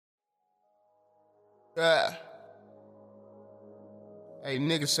Yeah. Hey,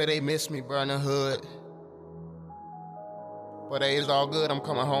 niggas say they miss me, bro, in the hood. But hey, it's all good. I'm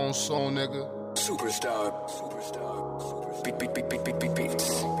coming home soon, nigga. Superstar.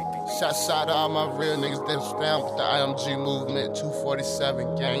 Beats. Shouts out to all my real niggas that's down with the IMG movement,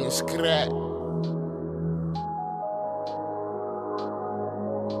 247 gang, it's crack.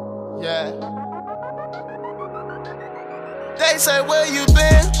 Yeah. They say, where you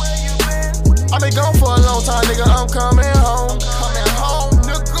been? I been gone for a long time, nigga, I'm coming home. Coming home,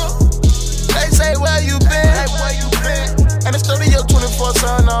 nigga. They say, where you been? Hey, where you been? And the studio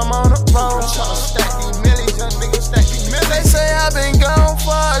 24/7, I'm on the phone. Tryna stack these millions, young niggas stack these millions. They say I've been gone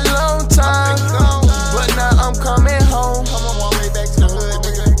for a long time, but now I'm coming home. I'm on my way back to the hood,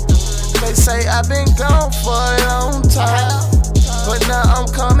 nigga. They say I've been gone for a long time, but now I'm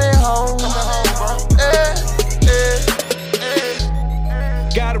coming home.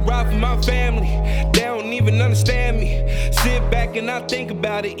 Gotta ride for my family, they don't even understand me. Sit back and I think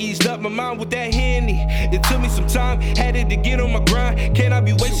about it, eased up my mind with that Henny. It took me some time, had it to get on my grind. Can't I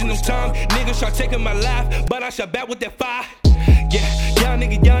be wasting no time? Niggas try taking my life, but I shot back with that fire. Yeah, young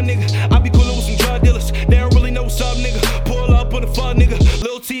nigga, I be coolin' with some drug dealers. They don't really know what's up, nigga. Pull up on the fuck, nigga.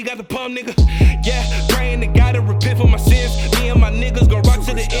 Lil T got the pump, nigga. Yeah, praying to God to repent for my sins. Me and my niggas gon' rock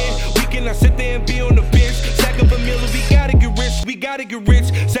to the end. We cannot sit there and be on the bench. Sack up a meal, we gotta get rich. We gotta get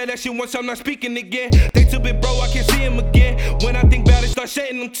rich. Say that shit once, I'm not speaking again. They too big, bro, I can't see him again. When I think about it, start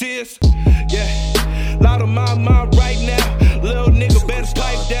shedding them tears. Yeah, lot on my mind right now. Little nigga better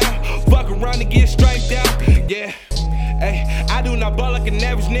pipe down. Fuck around and get striped out. Yeah. Ay, I do not ball like an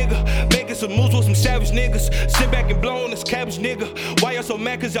average nigga. Making some moves with some savage niggas. Sit back and blow on this cabbage nigga. Why y'all so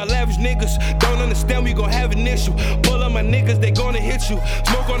mad cause y'all lavish niggas? Don't understand we gon' have an issue. Pull up my niggas, they gonna hit you.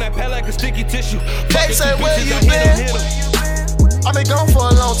 Smoke on that pad like a sticky tissue. They say where you been? I been gone for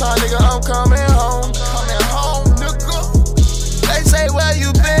a long time, nigga, I'm coming home. Coming home, nigga. They say where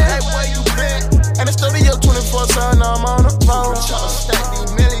you been? Hey, where you been? And the studio 24/7, I'm on the phone. Tryna stack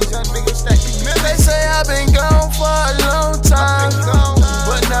these millions, young niggas stack these millions. They say I've been gone for a long time,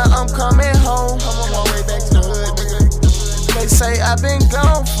 but now I'm coming home. I'm on my way back to the hood, nigga. They say I've been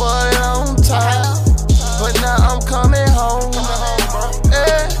gone for a long time, but now I'm coming home.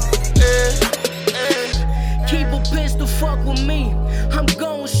 Keep a pistol, fuck with me, I'm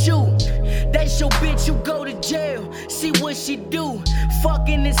gon' shoot. That's your bitch, you go to jail, see what she do.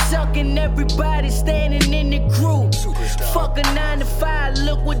 Fucking and sucking, everybody standing in the crew. Fuck a 9 to 5,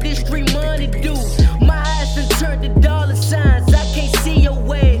 look what this street money do. My eyes done turned to dollar signs, I can't see your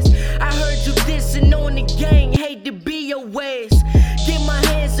ways. I heard you dissing on the gang, hate to be your ways. Get my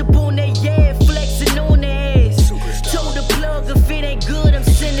hands up on that, yeah, flexing on their ass. Told the plug if it ain't good, I'm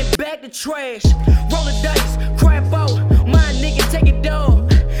sending back the trash. Roll the dice, crap out, my nigga take it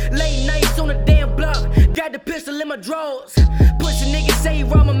dog. Late nights on the damn block, got the pistol in my drawers. Pussy niggas say he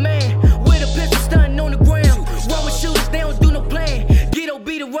rob my man, with a pistol stunting on the ground. Run with shooters, they don't do no plan. Get OB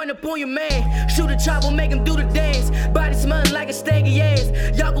to run up on your man. Shoot a chopper, make him do the dance. Body smelling like a staggy ass.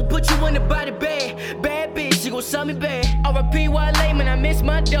 Y'all gon' put you in the body bag. Bad bitch, she gon' sell me back. R.I.P. Wale, man, I miss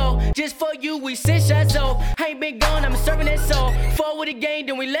my dog. Just for you, we send shots off. I ain't been gone, I'm serving that salt. Forward the game,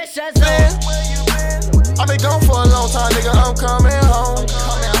 then we let shots off. I been gone for a long time, nigga, I'm coming home.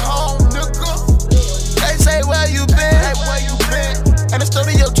 Coming home, nigga. They say where you been? Hey, where you been? And the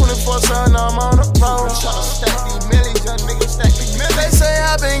studio 24/7, I'm on the phone. Tryna stack these millions, young niggas stack these millions. They say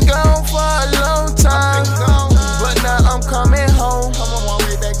I've been gone for a long time, but now I'm coming home. I'm on my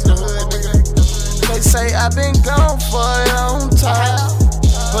way back to the hood, nigga. They say I've been gone for a long time,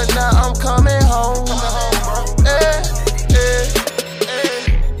 but now I'm coming home.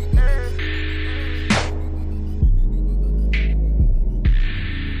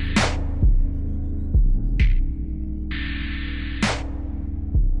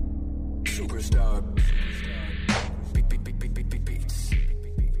 Superstar.